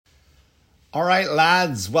All right,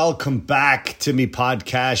 lads, welcome back to me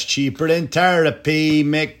podcast, Cheaper Than Therapy.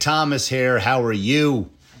 Mick Thomas here. How are you?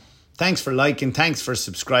 Thanks for liking, thanks for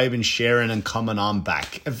subscribing, sharing, and coming on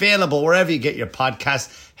back. Available wherever you get your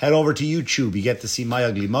podcast. Head over to YouTube. You get to see my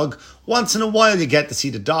ugly mug. Once in a while, you get to see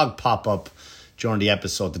the dog pop up during the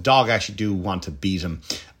episode. The dog actually do want to beat him.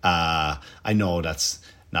 I know that's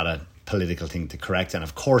not a political thing to correct, and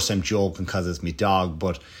of course I'm joking because it's me dog,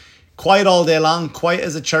 but quiet all day long, quiet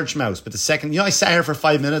as a church mouse. But the second, I sat here for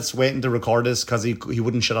 5 minutes waiting to record this because he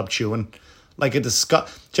wouldn't shut up chewing. Like a Do you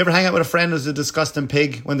ever hang out with a friend who's a disgusting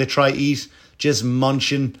pig when they try to eat, just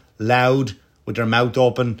munching loud with their mouth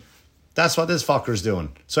open? That's what this fucker's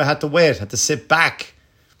doing. So I had to wait, had to sit back,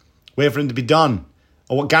 wait for him to be done.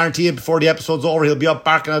 I will guarantee you before the episode's over, he'll be up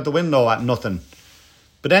barking out the window at nothing.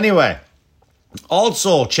 But anyway,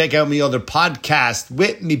 also check out my other podcast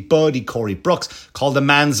with me buddy Corey Brooks called The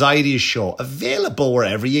Manxiety Show. Available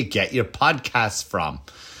wherever you get your podcasts from.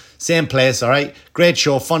 Same place, all right? Great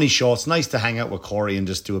show, funny show. It's nice to hang out with Corey and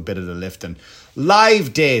just do a bit of the lifting.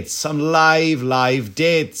 Live dates, some live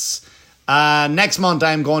dates. Next month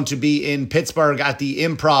I'm going to be in Pittsburgh at the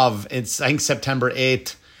Improv. It's, I think, September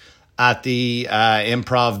 8th. At the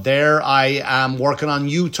Improv there. I am working on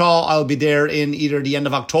Utah. I'll be there in either the end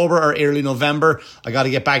of October or early November. I got to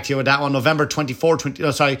get back to you with that one. November 25,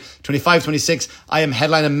 26. I am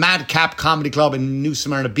headlining Madcap Comedy Club in New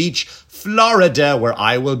Smyrna Beach, Florida, where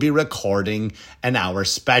I will be recording an hour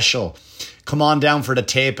special. Come on down for the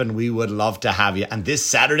tape and we would love to have you. And this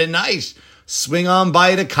Saturday night, swing on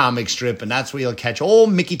by the comic strip and that's where you'll catch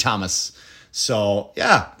old Mickey Thomas. So,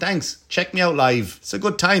 yeah, thanks. Check me out live. It's a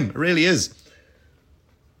good time. It really is.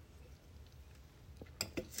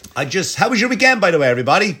 How was your weekend, by the way,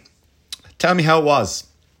 everybody? Tell me how it was.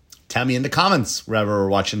 Tell me in the comments, wherever we're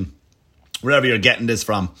watching, wherever you're getting this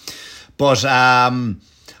from. But I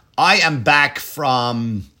am back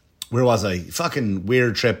from, where was I? Fucking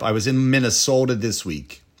weird trip. I was in Minnesota this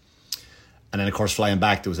week. And then, of course, flying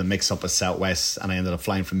back, there was a mix-up with Southwest, and I ended up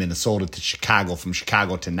flying from Minnesota to Chicago, from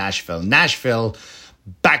Chicago to Nashville. Nashville,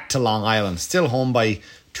 back to Long Island. Still home by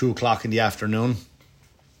 2 o'clock in the afternoon.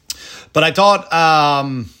 But I thought,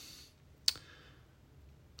 I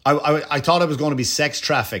thought I was going to be sex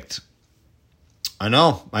trafficked. I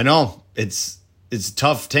know. It's a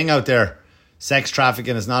tough thing out there. Sex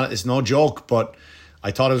trafficking it's no joke, but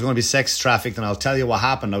I thought I was going to be sex trafficked, and I'll tell you what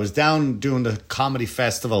happened. I was down doing the comedy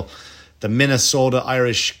festival, the Minnesota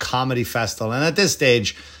Irish Comedy Festival. And at this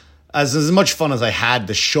stage, as much fun as I had,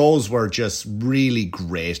 the shows were just really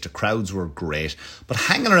great. The crowds were great. But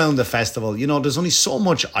hanging around the festival, there's only so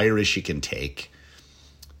much Irish you can take.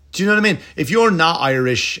 Do you know what I mean? If you're not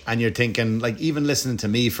Irish and you're thinking, like, even listening to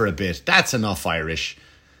me for a bit, that's enough Irish.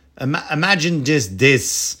 Imagine just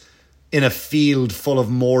this in a field full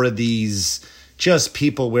of more of these, just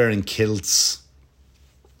people wearing kilts.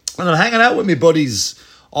 And I'm hanging out with my buddies,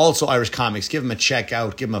 also Irish comics. Give them a check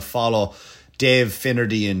out. Give them a follow. Dave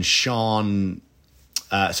Finnerty and Sean...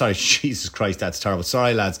 Jesus Christ, that's terrible.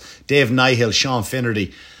 Sorry, lads. Dave Nihill, Sean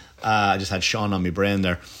Finnerty. I just had Sean on my brain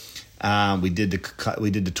there. We did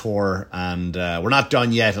the tour, and we're not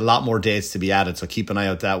done yet. A lot more dates to be added, so keep an eye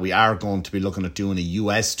out that. We are going to be looking at doing a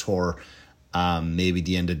US tour, maybe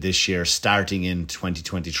the end of this year, starting in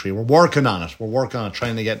 2023. We're working on it,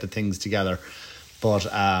 trying to get the things together. But...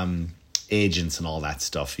 agents and all that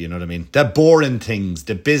stuff, you know what I mean? The boring things,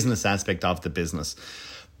 the business aspect of the business.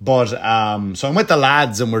 But so I'm with the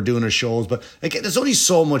lads and we're doing our shows, but like, there's only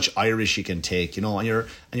so much Irish you can take, and you're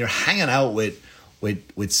hanging out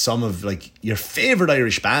with some of like your favorite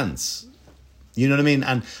Irish bands. You know what I mean?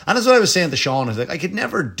 And that's what I was saying to Sean. I was like, I could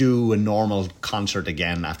never do a normal concert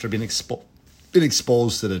again after being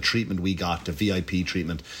exposed to the treatment we got, the VIP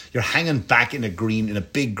treatment. You're hanging back in a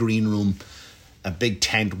big green room, a big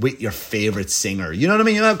tent with your favorite singer. You know what I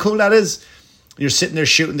mean? You know how cool that is? You're sitting there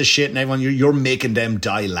shooting the shit and everyone, you're making them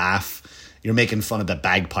die laugh. You're making fun of the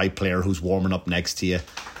bagpipe player who's warming up next to you.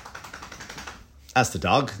 That's the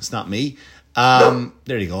dog. It's not me. There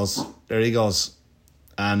he goes.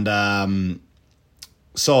 And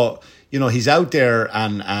so, he's out there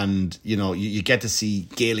and you get to see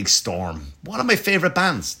Gaelic Storm. One of my favourite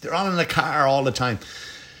bands. They're on in the car all the time.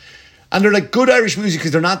 And they're like good Irish music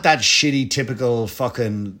because they're not that shitty, typical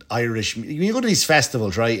fucking Irish. When you go to these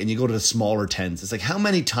festivals, right, and you go to the smaller tents, it's like, how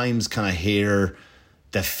many times can I hear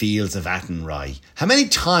The Fields of Athenry? How many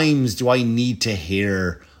times do I need to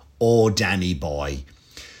hear Oh Danny Boy?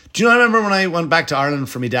 Do you know, I remember when I went back to Ireland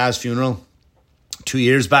for my dad's funeral 2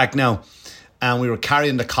 years back now, and we were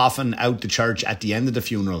carrying the coffin out the church at the end of the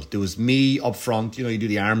funeral. There was me up front, you do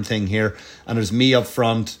the arm thing here, and there's me up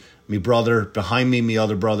front, my brother, behind me, my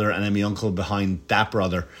other brother, and then my uncle behind that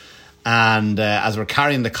brother. And as we're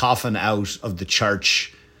carrying the coffin out of the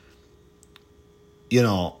church, you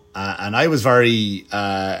know, and I was very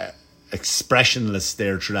expressionless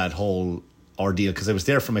there through that whole ordeal because I was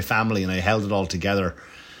there for my family and I held it all together.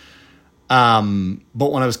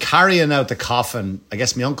 But when I was carrying out the coffin, I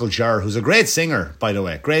guess my Uncle Ger, who's a great singer, by the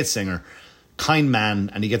way, great singer, kind man,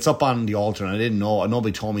 and he gets up on the altar, and I didn't know,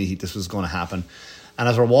 nobody told me this was going to happen. And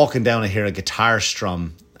as we're walking down, I hear a guitar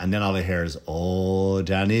strum, and then all I hear is, "Oh,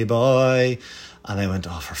 Danny boy." And I went,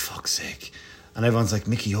 "Oh, for fuck's sake." And everyone's like,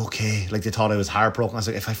 "Mickey, okay?" Like they thought I was heartbroken. I was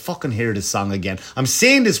like, if I fucking hear this song again, I'm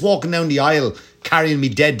saying this walking down the aisle, carrying me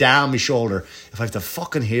dead down my shoulder. If I have to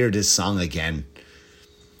fucking hear this song again.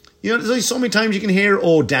 You know, there's only so many times you can hear,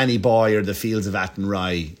 "Oh, Danny Boy," or "The Fields of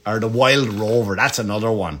Athenry," or "The Wild Rover." That's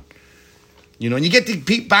another one. You know, and you get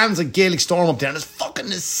the bands like Gaelic Storm up there, and there's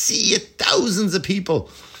fucking a sea of thousands of people.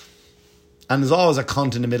 And there's always a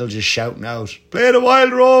cunt in the middle just shouting out, "Play The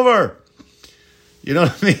Wild Rover." You know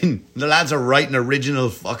what I mean? The lads are writing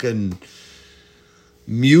original fucking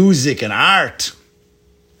music and art.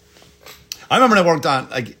 I remember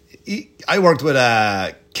I worked with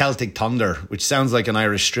Celtic Thunder, which sounds like an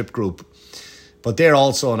Irish strip group, but they're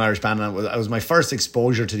also an Irish band. And it was my first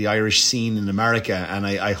exposure to the Irish scene in America, and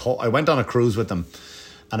I went on a cruise with them,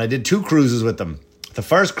 and I did 2 cruises with them. The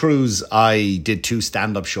first cruise, I did 2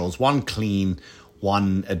 stand-up shows, one clean,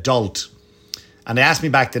 one adult. And they asked me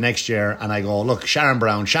back the next year, and I go, "Look, Sharon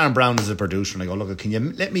Brown is a producer." And I go, "Look, can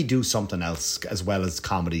you let me do something else as well as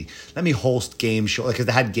comedy? Let me host game shows," because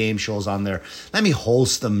they had game shows on there. "Let me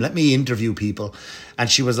host them. Let me interview people." And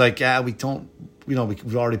she was like, "Yeah, we don't, you know,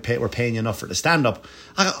 we've already we're paying you enough for the stand-up."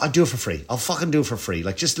 I'll do it for free. I'll fucking do it for free.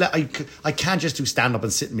 Like, just I can't just do stand-up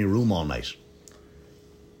and sit in my room all night.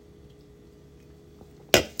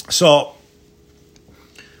 So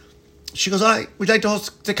she goes, "All right, would you like to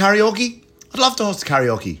host the karaoke?" I'd love to host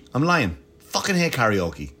karaoke. I'm lying. Fucking hate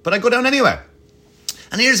karaoke. But I go down anyway.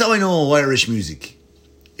 And here's how I know Irish music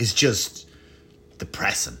is just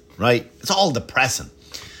depressing, right? It's all depressing.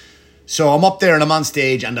 So I'm up there and I'm on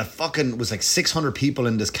stage, and it was like 600 people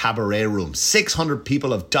in this cabaret room. 600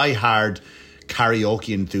 people of diehard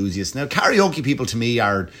karaoke enthusiasts. Now, karaoke people to me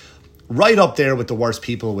are right up there with the worst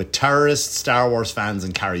people, with terrorists, Star Wars fans,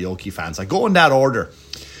 and karaoke fans. I go in that order.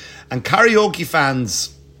 And karaoke fans,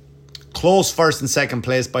 close first and second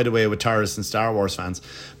place, by the way, with terrorists and Star Wars fans.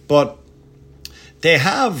 But they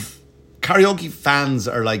have... Karaoke fans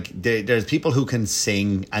are like... There's people who can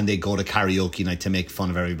sing and they go to karaoke night to make fun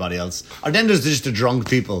of everybody else. Or then there's just the drunk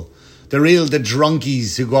people. The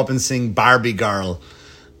drunkies who go up and sing Barbie Girl.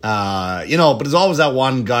 You know, but there's always that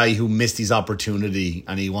one guy who missed his opportunity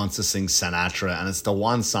and he wants to sing Sinatra, and it's the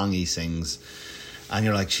one song he sings. And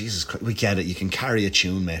you're like, Jesus Christ, we get it. You can carry a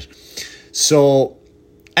tune, mate. So...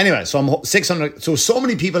 Anyway, so I'm 600. So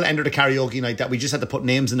many people entered a karaoke night that we just had to put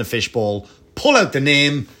names in the fishbowl, pull out the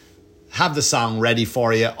name, have the song ready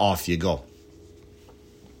for you, off you go.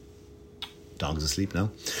 Dog's asleep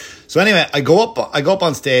now. So anyway, I go up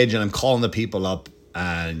on stage and I'm calling the people up,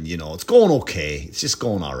 and you know, it's going okay. It's just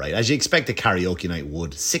going all right, as you expect a karaoke night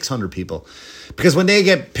would. 600 people, because when they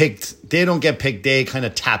get picked, they don't get picked. They kind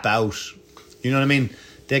of tap out. You know what I mean?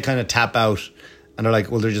 They kind of tap out. And they're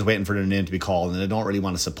like, well, they're just waiting for their name to be called, and they don't really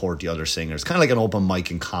want to support the other singers. Kind of like an open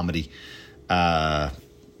mic in comedy.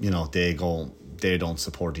 You know, they don't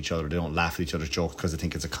support each other. They don't laugh at each other's jokes because they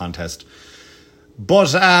think it's a contest. But,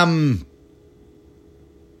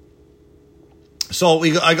 so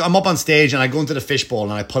I'm up on stage and I go into the fishbowl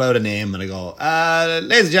and I pull out a name and I go,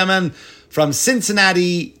 ladies and gentlemen, from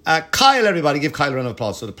Cincinnati, Kyle, everybody. Give Kyle a round of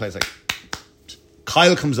applause. So the place like,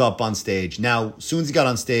 Kyle comes up on stage. Now, as soon as he got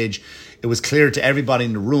on stage, it was clear to everybody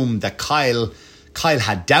in the room that Kyle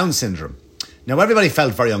had Down syndrome. Now, everybody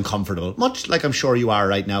felt very uncomfortable, much like I'm sure you are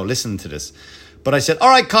right now listening to this. But I said, "All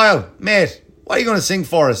right, Kyle, mate, what are you going to sing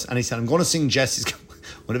for us?" And he said, "I'm going to sing Jesse's..."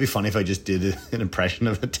 Wouldn't it be funny if I just did an impression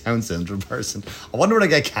of a Down syndrome person? I wonder would I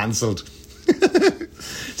get cancelled.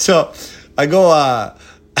 So I go, I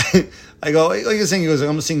go, "What are you going to sing?" He goes, "I'm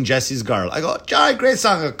going to sing Jesse's Girl." I go, "All right, great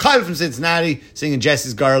song." I go, "Kyle from Cincinnati singing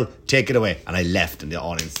Jesse's Girl, take it away." And I left and the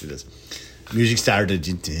audience did this. Music started,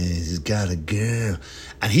 "He's got a girl."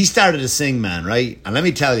 And he started to sing, man, right? And let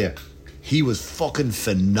me tell you, he was fucking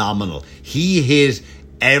phenomenal. He hit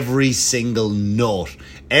every single note,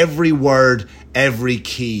 every word, every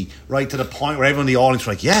key, right to the point where everyone in the audience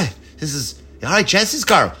were like, "Yeah, this is, all right, Jesse's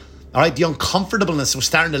Girl." All right, the uncomfortableness was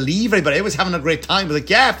starting to leave everybody. I was having a great time. I was like,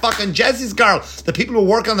 "Yeah, fucking Jesse's Girl." The people who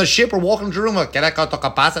work on the ship were walking through the room like, "Get a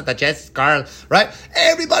pasa to Jesse's Girl," right?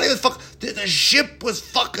 Everybody was The ship was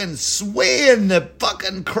fucking swaying. The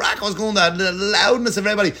fucking crack was going, the loudness of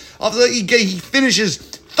everybody. After he finishes,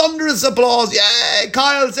 thunderous applause. Yeah,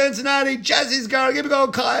 Kyle, Cincinnati, Jesse's girl. Give it a go,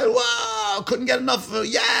 Kyle. Wow, couldn't get enough of it.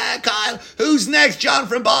 Yeah, Kyle. Who's next? John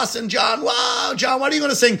from Boston. John, wow. John, what are you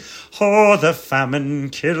going to sing? Oh, the famine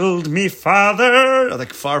killed me father. I was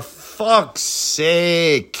like, for fuck's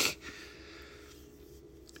sake.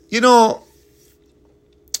 You know,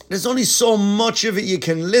 there's only so much of it you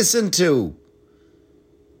can listen to.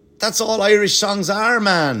 That's all Irish songs are,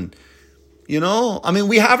 man. You know? I mean,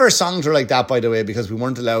 we have our songs are like that, by the way, because we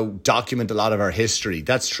weren't allowed to document a lot of our history.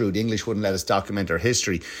 That's true. The English wouldn't let us document our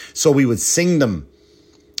history. So we would sing them.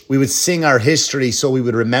 We would sing our history so we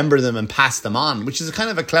would remember them and pass them on, which is a kind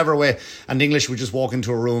of a clever way. And the English would just walk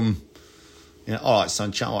into a room. You know, oh,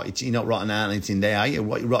 son, what, you're not writing down anything there, are you?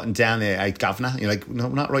 What, you're writing down there, governor? You're like, no,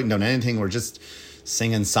 we're not writing down anything. We're just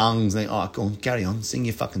singing songs. Like, oh, go on, carry on, sing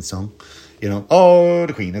your fucking song. You know, oh,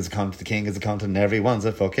 the Queen is a cunt, the King is a cunt, and everyone's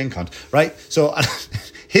a fucking cunt. Right? So,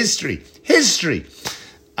 history.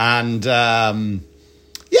 And,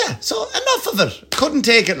 yeah, so enough of it. Couldn't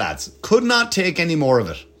take it, lads. Could not take any more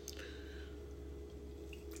of it.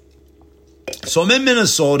 So I'm in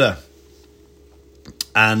Minnesota.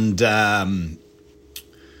 And I'm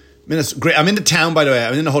in the town, by the way.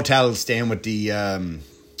 I'm in the hotel staying with the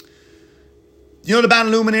you know the band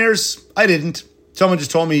Lumineers? I didn't. Someone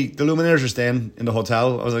just told me the Lumineers are staying in the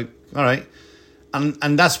hotel. I was like, all right.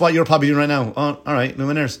 And that's what you're probably doing right now. Oh, all right,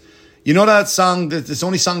 Lumineers. You know that song, the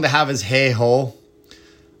only song they have is Hey Ho.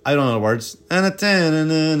 I don't know the words. Hey.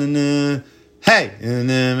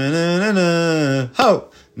 Ho.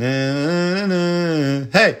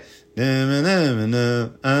 Hey.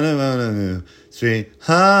 Sweet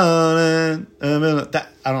Holland. That,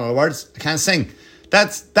 I don't know the words. I can't sing.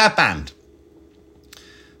 That's that band.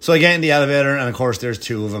 So I get in the elevator, and of course there's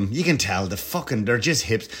two of them. You can tell they're just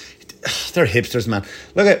hips. They're hipsters, man.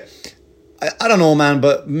 Look at, I don't know, man,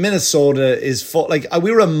 but Minnesota is full. Like, we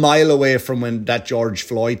were a mile away from when that George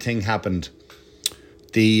Floyd thing happened.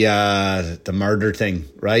 The murder thing,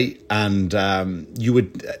 right? And I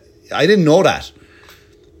didn't know that.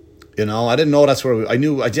 You know, I didn't know that's where I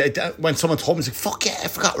knew. When someone told me, I was like, fuck yeah, I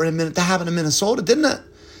forgot that happened in Minnesota, didn't it?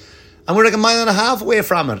 And we're like a mile and a half away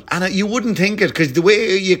from it. And you wouldn't think it, because the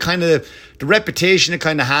way you kind of, the reputation it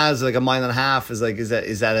kind of has, like a mile and a half, is like, is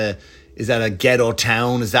that a ghetto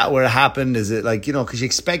town? Is that where it happened? Is it like, you know, because you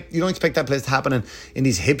don't expect that place to happen in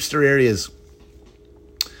these hipster areas.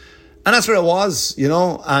 And that's where it was, you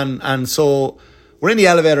know, and so we're in the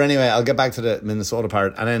elevator anyway. I'll get back to the Minnesota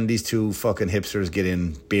part. And then these two fucking hipsters get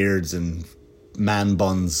in, beards and man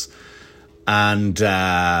buns. And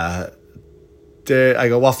I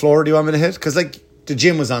go, what floor do you want me to hit? Because, like, the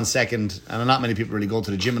gym was on second. And not many people really go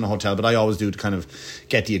to the gym in a hotel. But I always do to kind of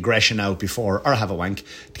get the aggression out before, or have a wank,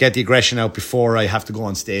 to get the aggression out before I have to go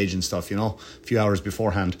on stage and stuff, you know, a few hours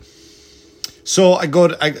beforehand. So I go,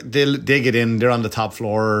 they get in, they're on the top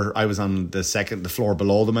floor. I was on the floor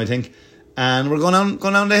below them, I think. And we're going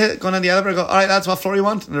down the elevator. I go, all right, that's what floor you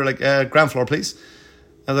want? And they're like, ground floor, please.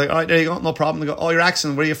 I was like, all right, there you go, no problem. They go, oh, your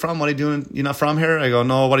accent, where are you from? What are you doing? You're not from here? I go,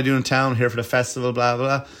 no, what are you doing in town? Here for the festival, blah,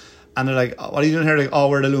 blah. And they're like, oh, what are you doing here? Like, oh,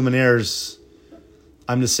 we're the Lumineers.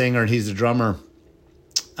 I'm the singer and he's the drummer.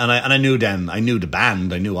 And I knew then, I knew the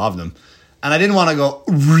band, I knew of them. And I didn't want to go,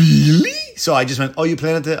 really? So I just went, oh, you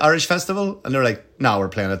playing at the Irish Festival? And they're like, no, we're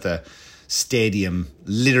playing at the stadium,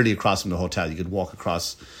 literally across from the hotel. You could walk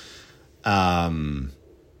across. You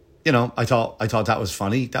know, I thought that was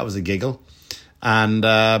funny. That was a giggle. And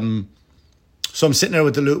so I'm sitting there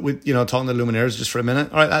with talking to the Lumineers just for a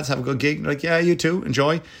minute. All right, lads, have a good gig. They're like, yeah, you too,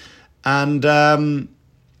 enjoy. And I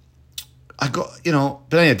go, you know,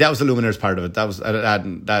 but anyway, that was the Lumineers part of it.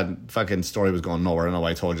 That fucking story was going nowhere. I don't know why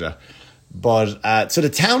I told you that. But so the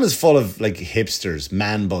town is full of like hipsters,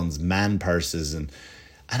 man buns, man purses, and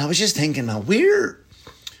I was just thinking, now where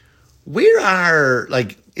are,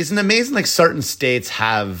 like, isn't it amazing, like, certain states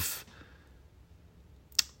have,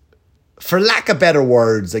 for lack of better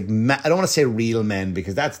words, like, I don't want to say real men,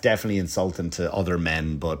 because that's definitely insulting to other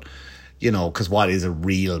men, but, you know, because what is a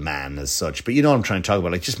real man as such? But you know what I'm trying to talk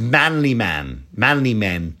about, like, just manly men.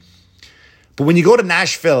 But when you go to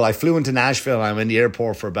Nashville, I flew into Nashville, I'm in the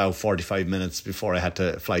airport for about 45 minutes before I had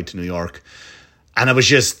to fly to New York. And it was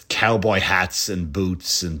just cowboy hats and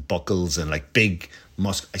boots and buckles and like big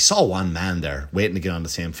musk. I saw one man there waiting to get on the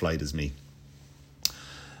same flight as me.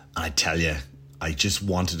 And I tell you, I just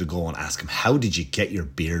wanted to go and ask him, how did you get your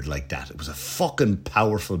beard like that? It was a fucking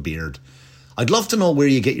powerful beard. I'd love to know where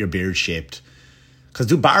you get your beard shaped. Because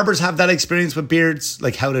do barbers have that experience with beards?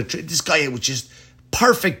 Like how to... This guy was just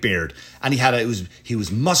perfect beard, and he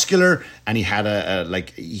was muscular, and he had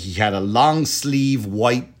a long sleeve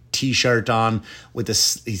white t-shirt on with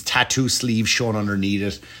his tattoo sleeve showing underneath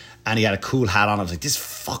it, and he had a cool hat on. I was like, this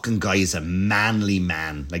fucking guy is a manly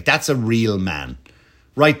man. Like, that's a real man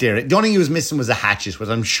right there. The only thing he was missing was a hatchet, which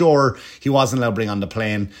I'm sure he wasn't allowed to bring on the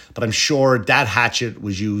plane, but I'm sure that hatchet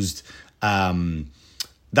was used,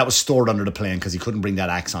 that was stored under the plane because he couldn't bring that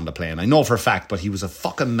axe on the plane. I know for a fact, but he was a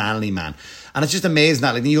fucking manly man. And it's just amazing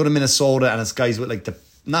that, like, you go to Minnesota and it's guys with, like, the,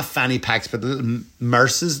 not fanny packs, but the little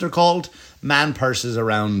merces, they're called, man purses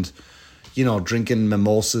around, you know, drinking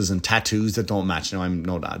mimosas and tattoos that don't match.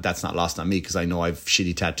 Now, that's not lost on me because I know I've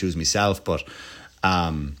shitty tattoos myself, but,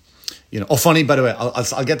 you know. Oh, funny, by the way,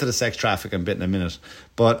 I'll get to the sex trafficking bit in a minute,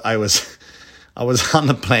 but I was on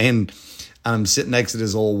the plane and I'm sitting next to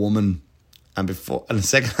this old woman, and the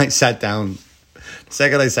second I sat down, she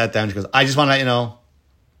goes, I just want to let you know.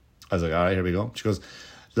 I was like, all right, here we go. She goes,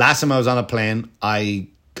 last time I was on a plane, I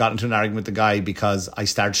got into an argument with the guy because I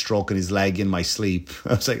started stroking his leg in my sleep.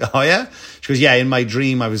 I was like, oh yeah? She goes, yeah, in my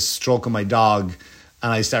dream I was stroking my dog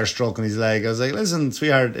and I started stroking his leg. I was like, listen,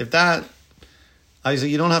 sweetheart, I was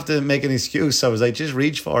like, you don't have to make an excuse. I was like, just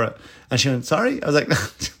reach for it. And she went, sorry? I was like, no,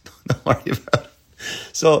 don't worry about it.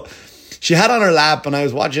 So she had on her lap, and I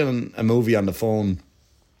was watching a movie on the phone,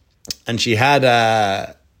 and she had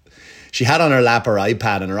on her lap her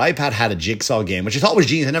iPad, and her iPad had a jigsaw game, which I thought was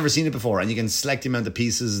genius. I'd never seen it before. And you can select the amount of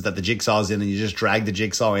pieces that the jigsaw's in, and you just drag the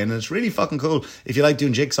jigsaw in. And it's really fucking cool if you like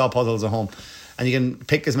doing jigsaw puzzles at home. And you can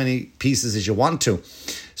pick as many pieces as you want to.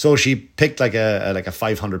 So she picked like a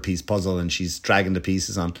 500 piece puzzle, and she's dragging the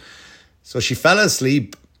pieces on. So she fell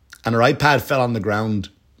asleep, and her iPad fell on the ground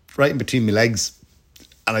right in between my legs.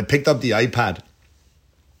 And I picked up the iPad,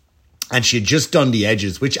 and she had just done the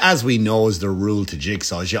edges, which, as we know, is the rule to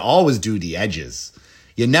jigsaws. You always do the edges.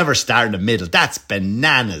 You never start in the middle. That's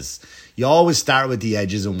bananas. You always start with the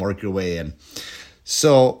edges and work your way in.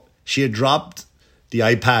 So she had dropped the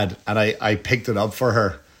iPad, and I picked it up for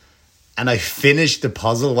her, and I finished the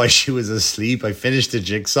puzzle while she was asleep. I finished the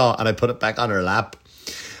jigsaw, and I put it back on her lap.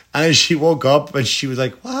 And then she woke up, and she was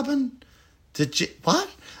like, what happened? What?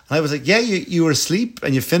 And I was like, yeah, you were asleep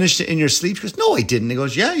and you finished it in your sleep. She goes, no, I didn't. He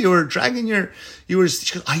goes, yeah, she goes,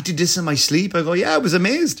 I did this in my sleep. I go, yeah, I was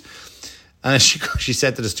amazed. And she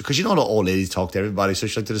said to the steward, because you know the old ladies talk to everybody. So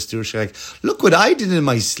she looked to the steward, she's like, look what I did in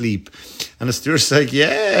my sleep. And the steward's like,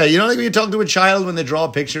 yeah, you know, like when you talk to a child when they draw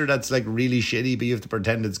a picture that's like really shitty, but you have to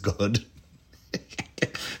pretend it's good.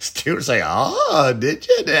 Stuart's like, oh, did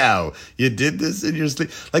you now? You did this in your sleep?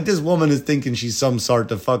 Like, this woman is thinking she's some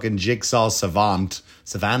sort of fucking jigsaw savant,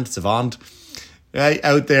 right?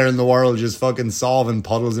 Out there in the world just fucking solving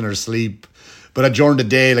puzzles in her sleep. But during the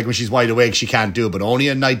day, like when she's wide awake, she can't do it. But only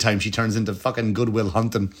at nighttime, she turns into fucking Good Will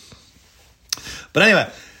Hunting. But anyway,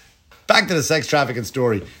 back to the sex trafficking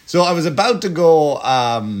story. So I was about to go...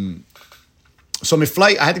 so my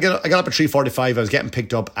flight, I got up at 3:45. I was getting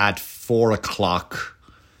picked up at 4 o'clock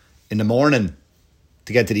in the morning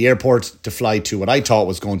to get to the airport to fly to what I thought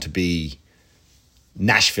was going to be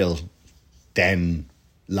Nashville, then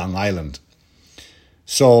Long Island.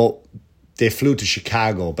 So they flew to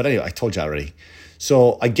Chicago. But anyway, I told you already.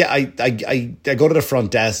 So I go to the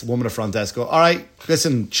front desk, woman at the front desk, go, all right,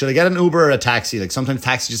 listen, should I get an Uber or a taxi? Like, sometimes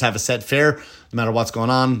taxis just have a set fare, no matter what's going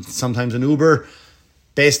on. Sometimes an Uber,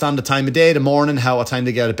 based on the time of day, the morning, what time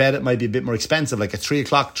they get out of bed, it might be a bit more expensive. Like at 3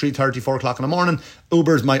 o'clock, 3:30, 4 o'clock in the morning,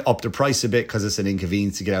 Ubers might up the price a bit because it's an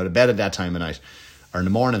inconvenience to get out of bed at that time of night or in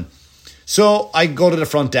the morning. So I go to the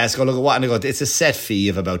front desk, I look at what, and I go, it's a set fee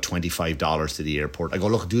of about $25 to the airport. I go,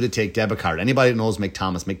 look, do they take debit card? Anybody that knows Mick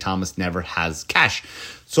Thomas never has cash.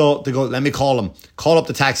 So they go, let me call them. Call up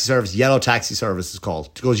the taxi service, Yellow Taxi Service is called.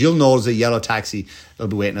 He goes, you'll know there's a yellow taxi, they'll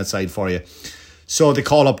be waiting outside for you. So they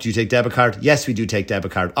call up, do you take debit card? Yes, we do take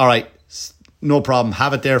debit card. All right, no problem.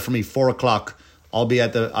 Have it there for me, 4 o'clock. I'll be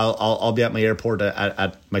at I'll be at my airport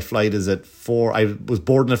at my flight is at 4. I was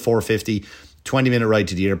boarding at 4:50, 20-minute ride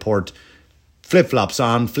to the airport. Flip-flops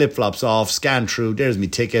on, flip-flops off, scan through, there's my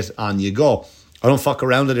ticket, on you go. I don't fuck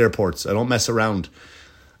around at airports. I don't mess around.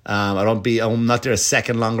 I'm not there a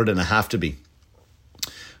second longer than I have to be.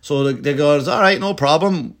 So they go, all right, no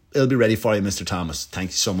problem. It'll be ready for you, Mr. Thomas.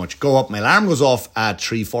 Thank you so much. Go up. My alarm goes off at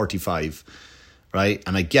 3:45, right?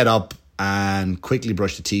 And I get up and quickly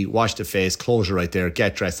brush the teeth, wash the face, closure right there,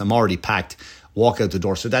 get dressed. I'm already packed, walk out the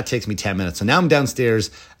door. So that takes me 10 minutes. So now I'm downstairs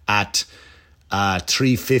at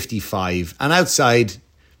 3:55, and outside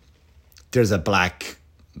there's a black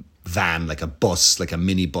van, like a bus, like a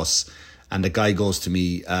mini bus, And the guy goes to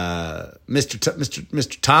me, Mr.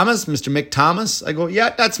 Thomas, Mr. Mick Thomas. I go,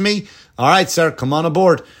 yeah, that's me. All right, sir, come on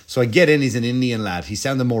aboard. So I get in. He's an Indian lad. He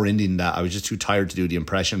sounded more Indian than that. I was just too tired to do the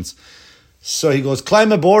impressions. So he goes,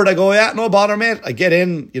 climb aboard. I go, yeah, no bother, mate. I get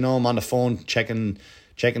in. I'm on the phone, checking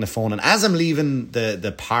the phone. And as I'm leaving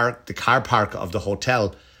the car park of the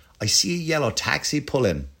hotel, I see a yellow taxi pull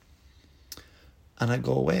in. And I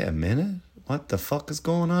go, wait a minute. What the fuck is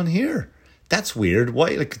going on here? That's weird. Why?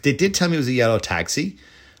 Like, they did tell me it was a yellow taxi.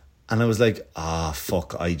 And I was like,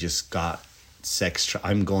 fuck, I just got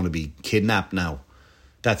I'm going to be kidnapped now.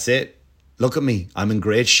 That's it. Look at me. I'm in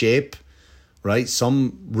great shape, right?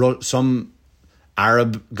 Some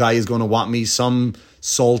Arab guy is going to want me. Some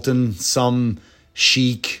sultan, some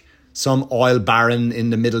sheikh, some oil baron in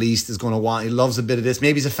the Middle East is going to want. He loves a bit of this.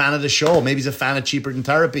 Maybe he's a fan of the show. Maybe he's a fan of Cheaper Than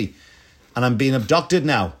Therapy. And I'm being abducted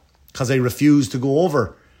now because I refuse to go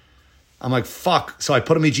over. I'm like, fuck. So I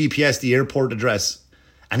put in my GPS, the airport address,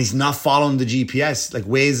 and he's not following the GPS. Like,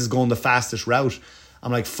 Waze is going the fastest route.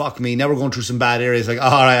 I'm like, fuck me. Now we're going through some bad areas. Like, all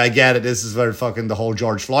right, I get it. This is where fucking the whole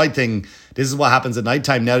George Floyd thing. This is what happens at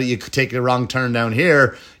nighttime. Now that you take the wrong turn down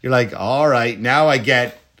here, you're like, all right, now I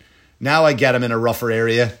get him in a rougher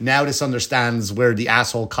area. Now this understands where the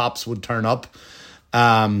asshole cops would turn up.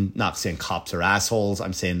 Not saying cops are assholes.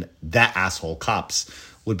 I'm saying that asshole cops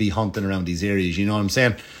would be hunting around these areas. You know what I'm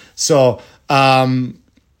saying? So I'm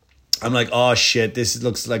like, oh shit, this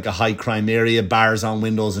looks like a high crime area, bars on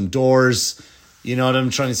windows and doors. You know what I'm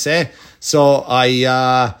trying to say? So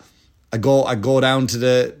I go down to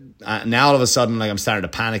the now all of a sudden, like, I'm starting to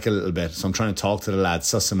panic a little bit. So I'm trying to talk to the lad,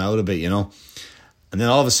 suss him out a bit, And then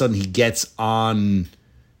all of a sudden he gets on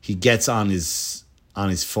his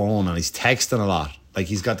phone and he's texting a lot. Like,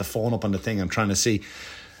 he's got the phone up on the thing. I'm trying to see.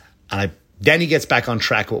 And then he gets back on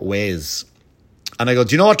track with Waze. And I go,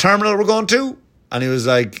 do you know what terminal we're going to? And he was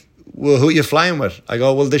like, well, who are you flying with? I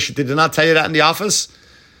go, well, did they not tell you that in the office?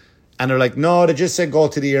 And they're like, no, they just said go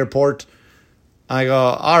to the airport. And I go,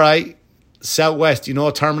 all right, Southwest, do you know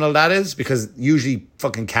what terminal that is? Because usually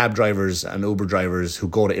fucking cab drivers and Uber drivers who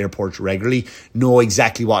go to airports regularly know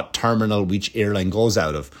exactly what terminal each airline goes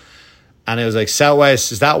out of. And it was like,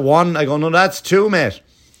 Southwest, is that one? I go, no, that's two, mate.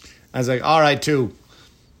 I was like, all right, two.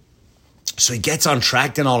 So he gets on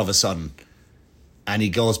track then all of a sudden. And he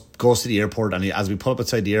goes to the airport, and as we pull up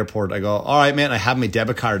outside the airport, I go, all right, mate, I have my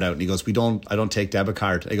debit card out. And he goes, I don't take debit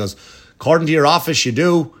card. He goes, according to your office, you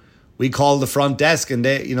do. We called the front desk, and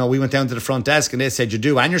we went down to the front desk, and they said you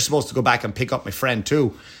do. And you're supposed to go back and pick up my friend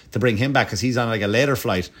too, to bring him back, because he's on like a later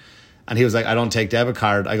flight. And he was like, I don't take debit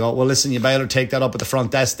card. I go, well, listen, you better take that up at the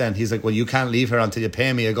front desk then. He's like, well, you can't leave here until you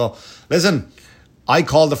pay me. I go, listen, do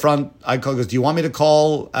you want me to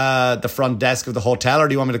call the front desk of the hotel, or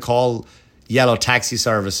do you want me to call Yellow Taxi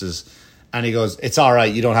Services? And he goes, it's all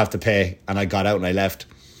right, you don't have to pay. And I got out and I left.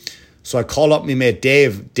 So I call up my mate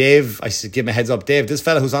Dave, I said, give me a heads up, Dave, this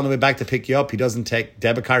fella who's on the way back to pick you up, he doesn't take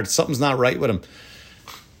debit cards. Something's not right with him.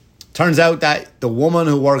 Turns out that the woman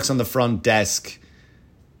who works on the front desk,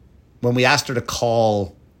 when we asked her to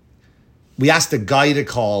call, we asked the guy to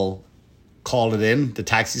call it in, the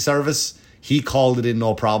taxi service. He called it in,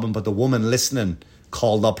 no problem. But the woman listening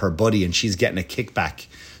called up her buddy, and she's getting a kickback.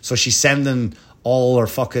 So she's sending all her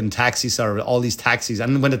fucking taxi service, all these taxis.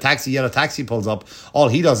 And when the yellow taxi pulls up, all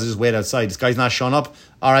he does is just wait outside. This guy's not showing up.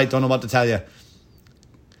 All right, don't know what to tell you.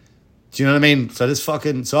 Do you know what I mean?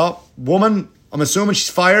 So woman, I'm assuming she's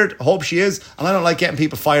fired. I hope she is. And I don't like getting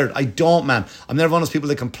people fired. I don't, man. I'm never one of those people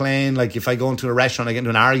that complain. Like, if I go into a restaurant, I get into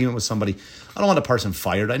an argument with somebody, I don't want a person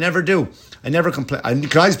fired. I never do. I never complain.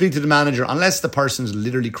 Can I speak to the manager? Unless the person's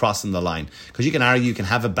literally crossing the line. Because you can argue, you can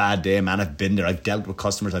have a bad day, man. I've been there. I've dealt with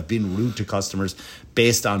customers. I've been rude to customers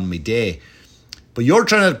based on my day. But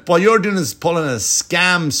what you're doing is pulling a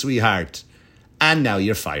scam, sweetheart. And now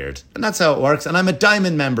you're fired. And that's how it works. And I'm a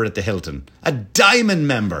diamond member at the Hilton. A diamond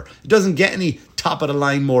member. It doesn't get any top of the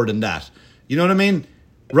line more than that. You know what I mean?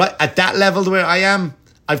 Right at that level, the way I am,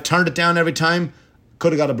 I've turned it down every time.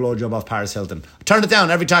 Could have got a blowjob off Paris Hilton. I turned it down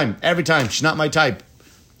every time. She's not my type.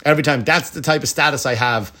 Every time. That's the type of status I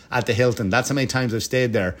have at the Hilton. That's how many times I've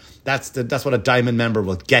stayed there. That's what a diamond member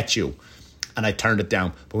will get you. And I turned it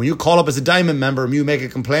down. But when you call up as a diamond member and you make a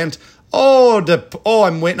complaint,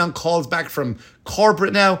 I'm waiting on calls back from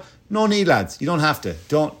corporate now. No need, lads. You don't have to.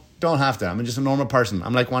 Don't have to. I'm just a normal person.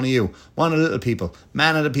 I'm like one of you. One of the little people.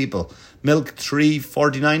 Man of the people. Milk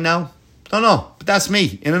 3.49 now? Don't know. But that's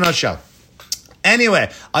me in a nutshell.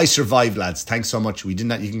 Anyway, I survived, lads. Thanks so much. We did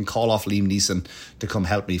that. You can call off Liam Neeson to come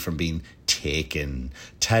help me from being taken.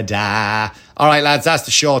 Ta-da. All right, lads, that's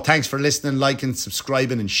the show. Thanks for listening, liking,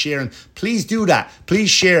 subscribing and sharing. Please do that. Please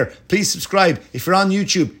share. Please subscribe. If you're on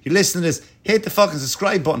YouTube, you're listening to this, hit the fucking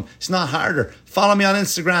subscribe button. It's not harder. Follow me on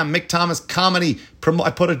Instagram, Mick Thomas Comedy. I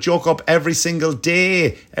put a joke up every single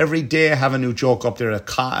day. Every day I have a new joke up there, a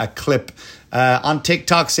clip. On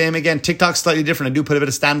TikTok, same again. TikTok's slightly different. I do put a bit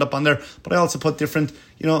of stand-up on there, but I also put different,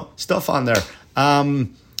 stuff on there.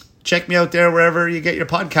 Check me out there wherever you get your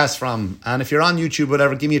podcasts from. And if you're on YouTube,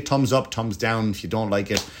 whatever, give me a thumbs up, thumbs down if you don't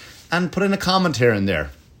like it. And put in a comment here and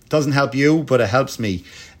there. Doesn't help you, but it helps me.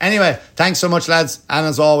 Anyway, thanks so much, lads. And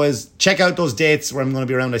as always, check out those dates where I'm going to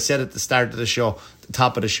be around. I said at the start of the show, the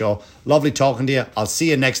top of the show. Lovely talking to you. I'll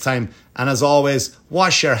see you next time. And as always,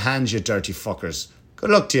 wash your hands, you dirty fuckers.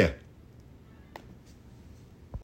 Good luck to you.